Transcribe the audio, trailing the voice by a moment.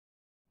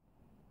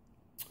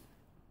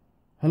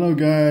Hello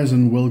guys,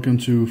 and welcome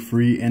to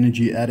Free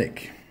Energy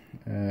Attic.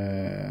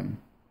 I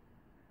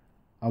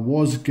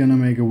was gonna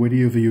make a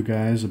video for you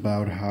guys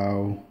about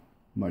how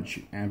much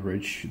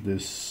amperage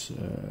this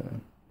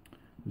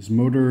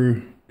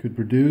motor could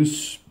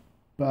produce,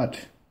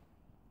 but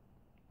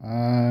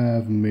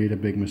I've made a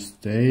big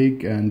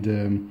mistake,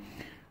 and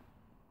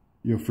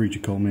you're free to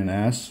call me an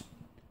ass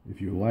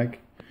if you like.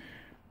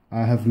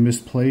 I have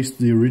misplaced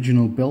the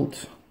original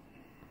belt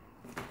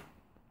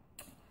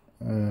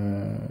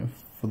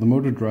for the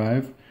motor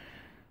drive,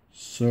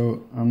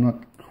 so I'm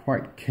not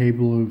quite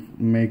capable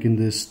of making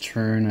this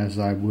turn as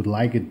I would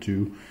like it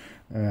to.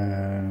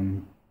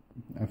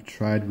 I've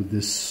tried with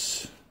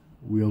this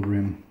wheel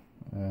rim,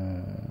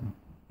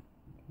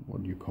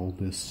 what do you call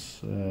this,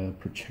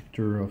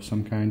 protector of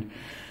some kind,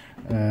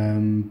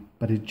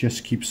 but it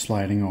just keeps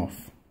sliding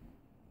off.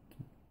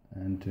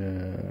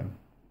 And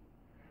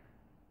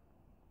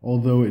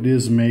although it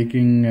is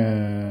making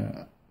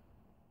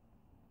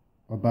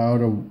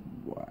about a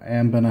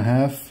amp and a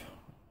half,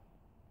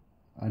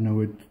 I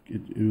know it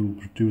will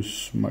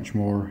produce much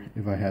more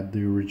if I had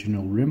the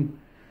original rim.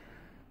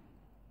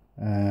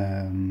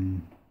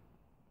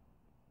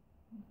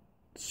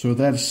 So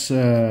that's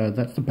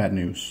the bad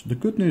news. The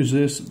good news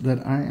is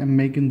that I am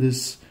making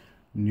this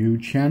new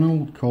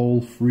channel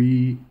called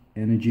Free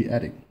Energy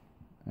Attic,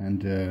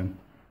 and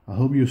I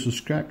hope you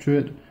subscribe to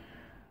it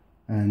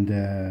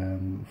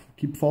and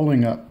keep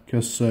following up,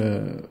 because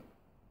I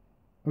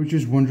was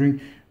just wondering,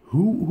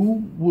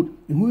 who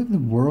in the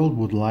world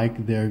would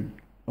like their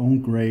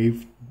own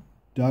grave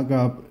dug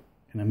up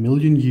in a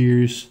million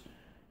years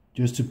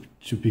just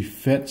to be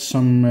fed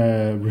some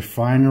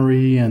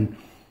refinery and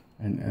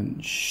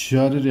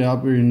shut it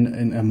up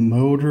in a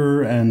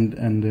motor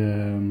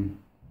and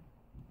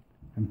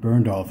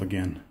burned off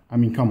again? I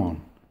mean, come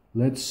on,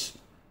 let's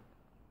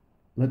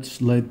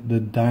let the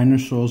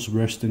dinosaurs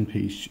rest in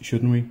peace,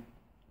 shouldn't we?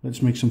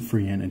 Let's make some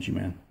free energy,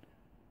 man.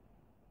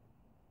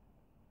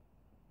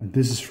 And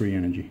this is free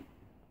energy.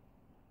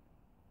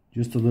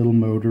 Just a little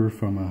motor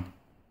from a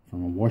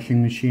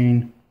washing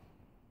machine,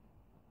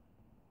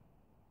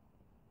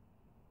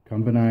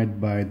 accompanied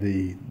by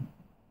the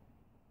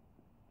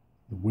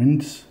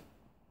wind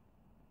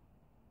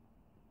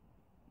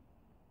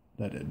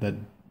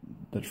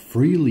that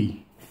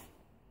freely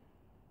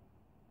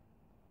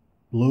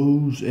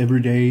blows every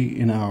day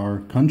in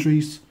our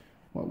countries.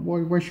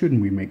 Why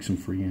shouldn't we make some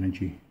free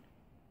energy?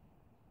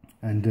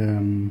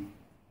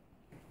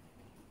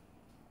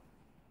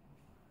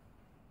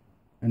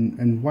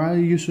 And while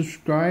you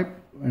subscribe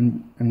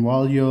and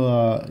while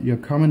you're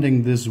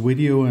commenting this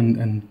video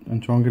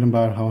and talking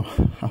about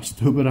how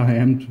stupid I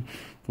am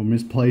for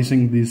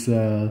misplacing this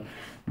the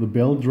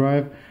belt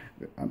drive,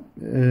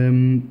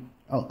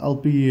 I'll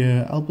be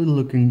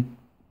looking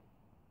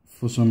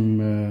for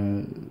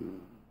some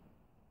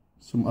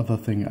other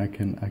thing I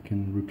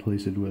can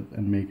replace it with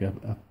and make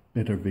a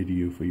better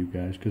video for you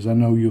guys, because I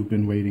know you've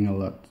been waiting a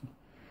lot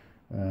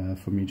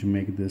for me to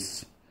make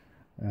this.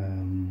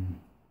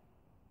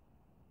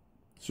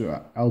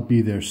 So I'll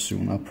be there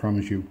soon, I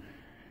promise you.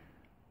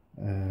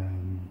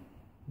 And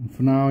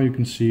for now, you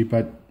can see,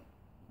 but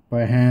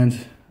by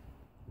hand,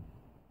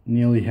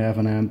 nearly half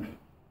an amp.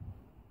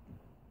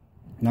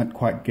 Not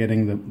quite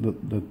getting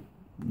the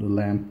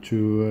lamp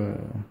to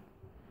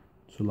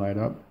light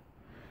up,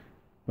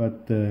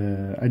 but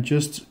I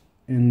just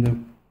in the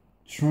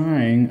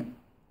trying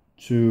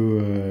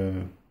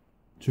to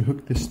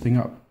hook this thing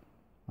up,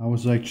 I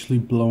was actually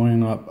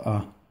blowing up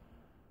a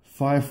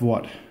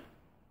 5-watt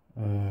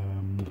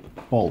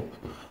bulb.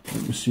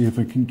 Let me see if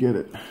I can get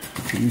it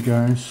for you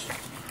guys.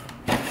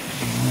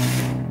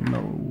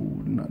 No,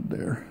 not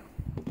there.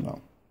 No,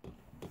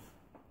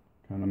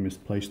 kind of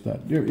misplaced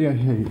that. There, yeah,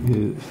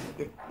 here.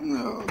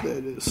 No, there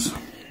it is.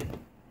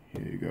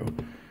 Here you go.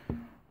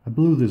 I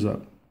blew this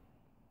up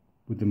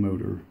with the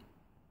motor,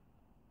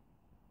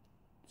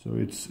 so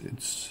it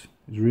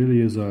really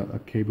is a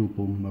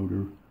capable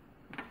motor.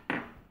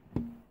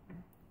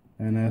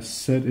 And as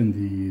said in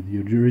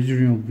the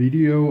original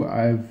video,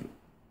 I've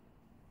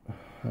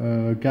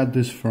got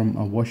this from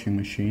a washing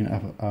machine.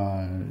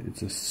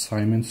 It's a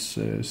Siemens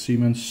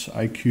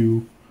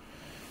IQ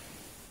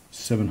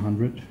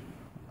 700.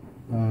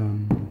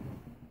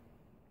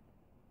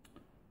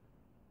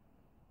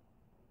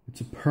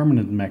 It's a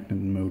permanent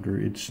magnet motor.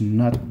 It's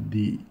not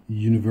the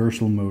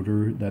universal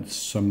motor that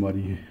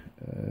somebody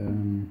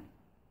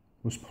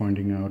was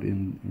pointing out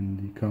in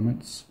the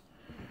comments.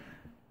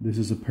 This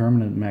is a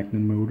permanent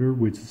magnet motor,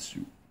 which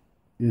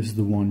is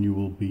the one you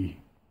will be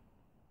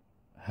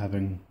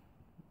having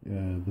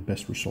the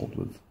best result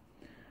with.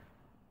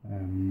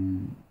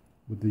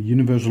 With the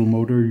universal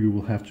motor, you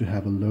will have to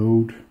have a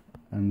load,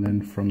 and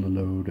then from the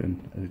load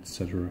and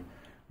etc.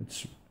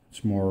 It's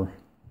more,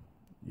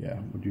 yeah,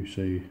 what do you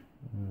say,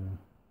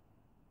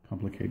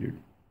 complicated.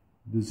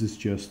 This is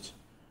just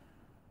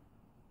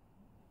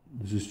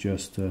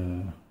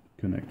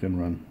connect and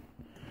run.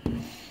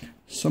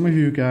 Some of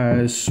you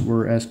guys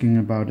were asking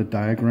about a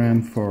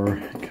diagram for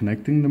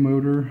connecting the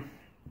motor.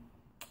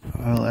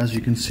 Well, as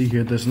you can see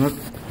here, there's not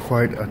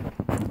quite a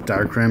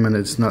diagram and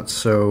it's not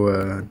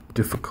so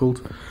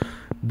difficult.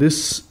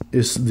 This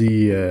is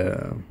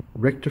the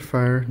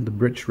rectifier, the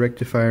bridge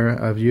rectifier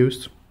I've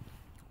used.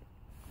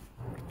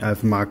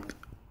 I've marked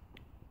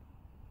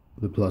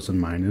the plus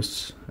and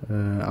minus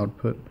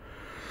output,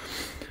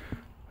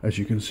 as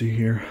you can see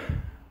here.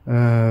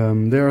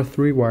 There are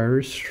 3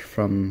 wires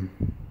from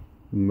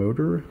the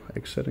motor,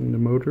 exiting the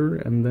motor,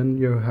 and then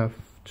you have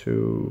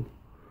to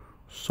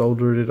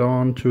solder it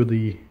on to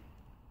the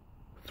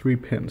 3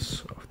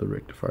 pins of the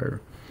rectifier.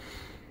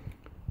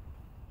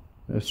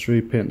 There's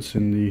 3 pins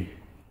in the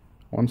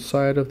one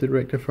side of the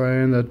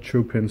rectifier and there are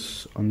 2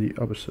 pins on the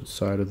opposite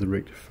side of the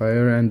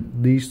rectifier, and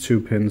these 2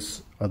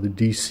 pins are the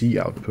DC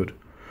output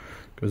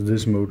because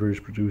this motor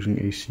is producing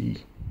AC.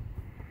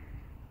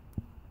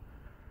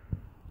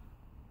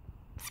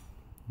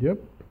 Yep,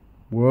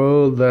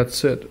 well,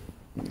 that's it.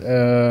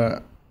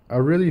 I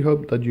really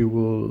hope that you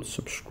will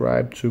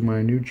subscribe to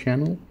my new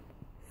channel,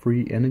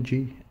 Free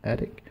Energy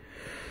Addict.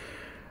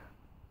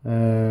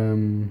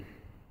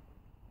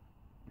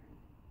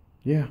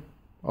 Yeah,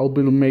 I'll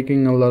be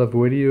making a lot of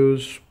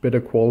videos, better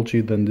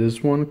quality than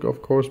this one,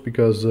 of course,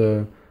 because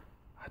I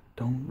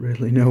don't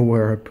really know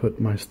where I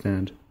put my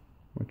stand,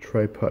 my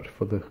tripod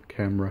for the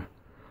camera.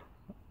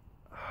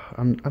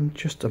 I'm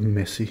just a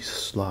messy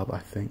slob, I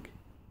think.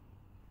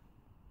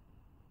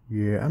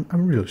 Yeah,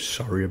 I'm really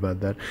sorry about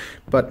that.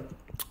 But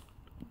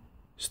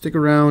stick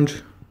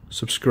around,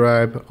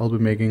 subscribe. I'll be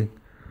making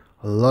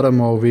a lot of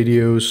more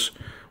videos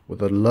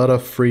with a lot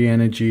of free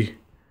energy,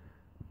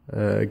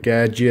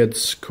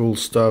 gadgets, cool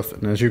stuff.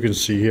 And as you can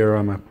see here,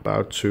 I'm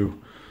about to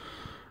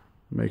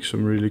make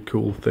some really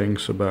cool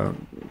things about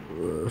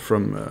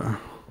from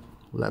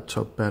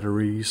laptop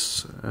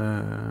batteries.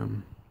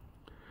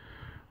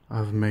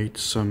 I've made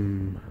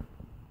some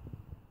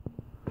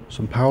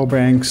power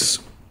banks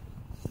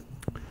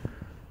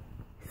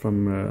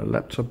from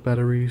laptop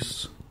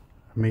batteries.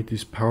 I made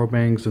these power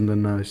banks and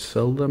then I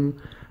sell them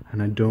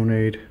and I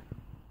donate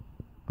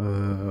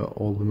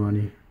all the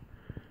money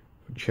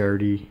for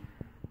charity,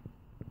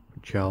 for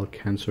Child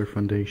Cancer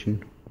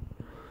Foundation,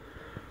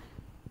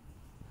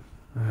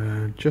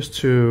 just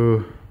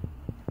to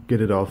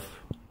get it off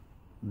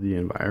the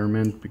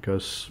environment,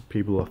 because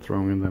people are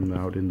throwing them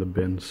out in the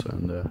bins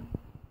and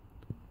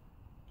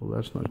well,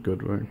 that's not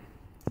good, right?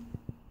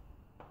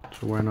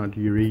 So why not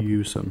you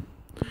reuse them?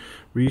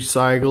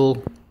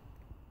 Recycle,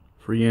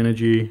 free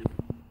energy,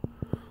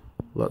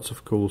 lots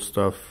of cool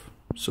stuff.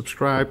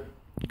 Subscribe.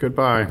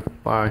 Goodbye.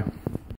 Bye.